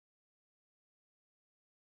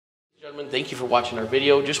Gentlemen, thank you for watching our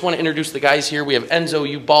video. Just want to introduce the guys here. We have Enzo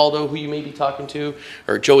Ubaldo, who you may be talking to,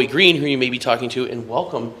 or Joey Green, who you may be talking to, and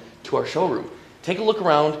welcome to our showroom. Take a look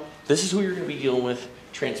around. This is who you're going to be dealing with.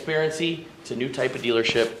 Transparency. It's a new type of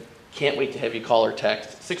dealership. Can't wait to have you call or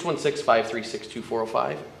text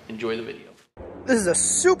 616-536-2405. Enjoy the video. This is a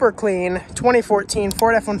super clean 2014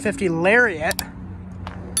 Ford F-150 Lariat.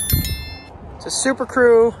 It's a Super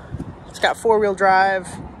Crew. It's got four-wheel drive.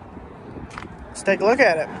 Let's take a look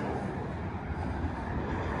at it.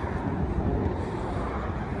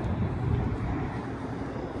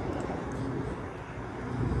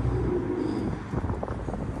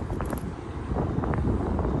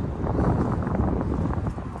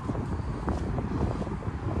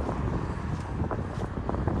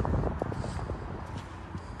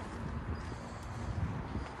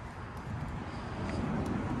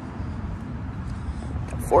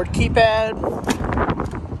 Ford keypad.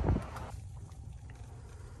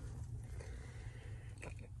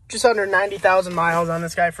 Just under 90,000 miles on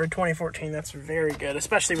this guy for a 2014. That's very good,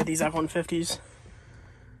 especially with these F-150s.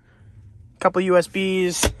 Couple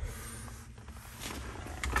USBs.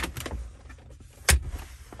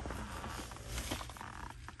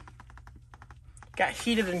 Got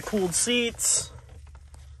heated and cooled seats.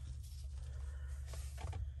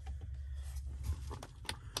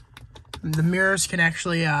 The mirrors can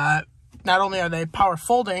actually, not only are they power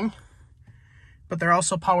folding, but they're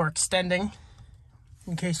also power extending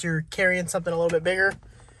in case you're carrying something a little bit bigger.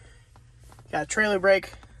 Got a trailer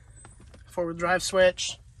brake, four-wheel drive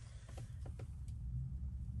switch,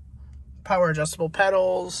 power adjustable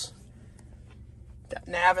pedals, got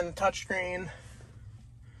nav and touchscreen.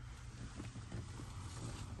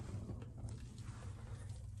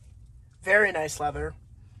 Very nice leather.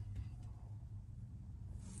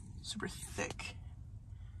 Super thick.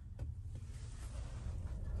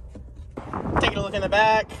 Taking a look in the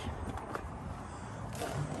back.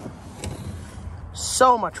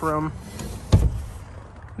 So much room.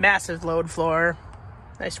 Massive load floor.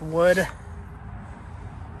 Nice wood.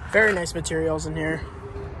 Very nice materials in here.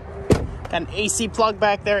 Got an AC plug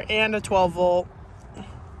back there and a 12 volt.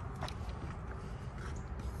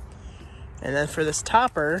 And then for this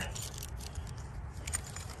topper,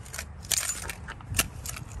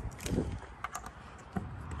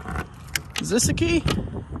 is this a key?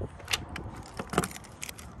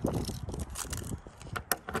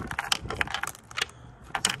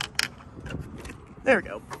 There we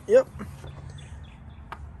go. Yep.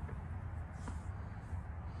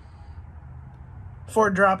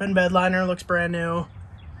 Ford drop-in bed liner looks brand new.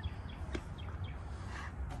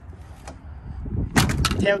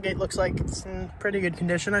 Tailgate looks like it's in pretty good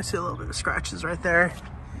condition. I see a little bit of scratches right there.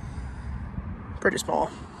 Pretty small.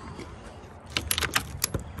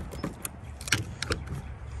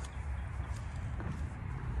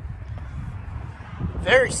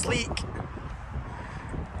 Very sleek.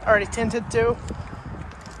 Already tinted too.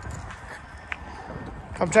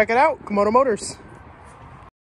 Come check it out, Komodo Motors.